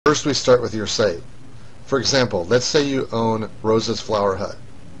First, we start with your site. For example, let's say you own Rose's Flower Hut.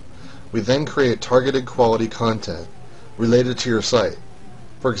 We then create targeted quality content related to your site.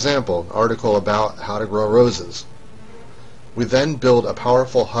 For example, an article about how to grow roses. We then build a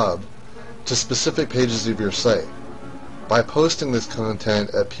powerful hub to specific pages of your site. By posting this content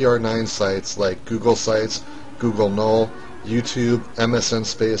at PR9 sites like Google Sites, Google Null, YouTube, MSN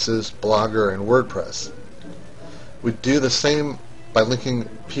Spaces, Blogger, and WordPress. We do the same by linking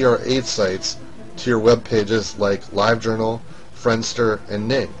PR8 sites to your web pages like LiveJournal, Friendster, and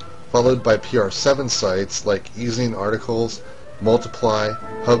Ning, followed by PR7 sites like eZine Articles, Multiply,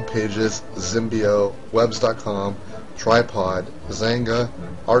 Hub Pages, Zimbio, Webs.com, Tripod, Xanga,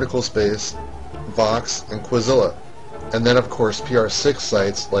 ArticleSpace, Vox, and Quizilla. And then of course PR6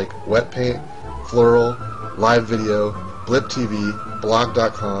 sites like WetPaint, Plural, Live Video, Blip TV,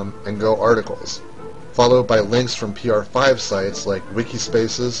 Blog.com, and Go Articles, followed by links from PR5 sites like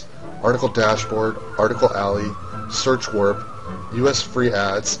Wikispaces, Article Dashboard, Article Alley, Search Warp, US Free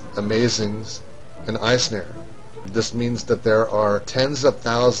Ads, Amazings, and iSnare. This means that there are tens of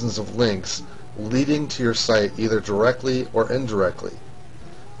thousands of links leading to your site either directly or indirectly.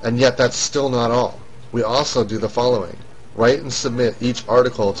 And yet that's still not all. We also do the following. Write and submit each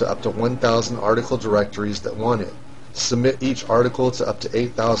article to up to 1,000 article directories that want it. Submit each article to up to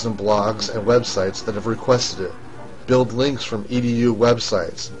 8,000 blogs and websites that have requested it. Build links from EDU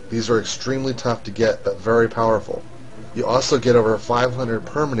websites. These are extremely tough to get but very powerful. You also get over 500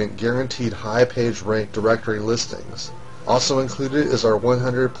 permanent guaranteed high page rank directory listings. Also included is our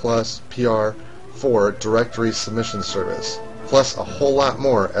 100 plus PR4 directory submission service, plus a whole lot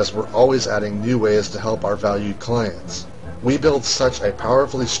more as we're always adding new ways to help our valued clients. We build such a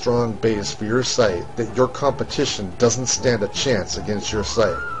powerfully strong base for your site that your competition doesn't stand a chance against your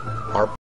site. Our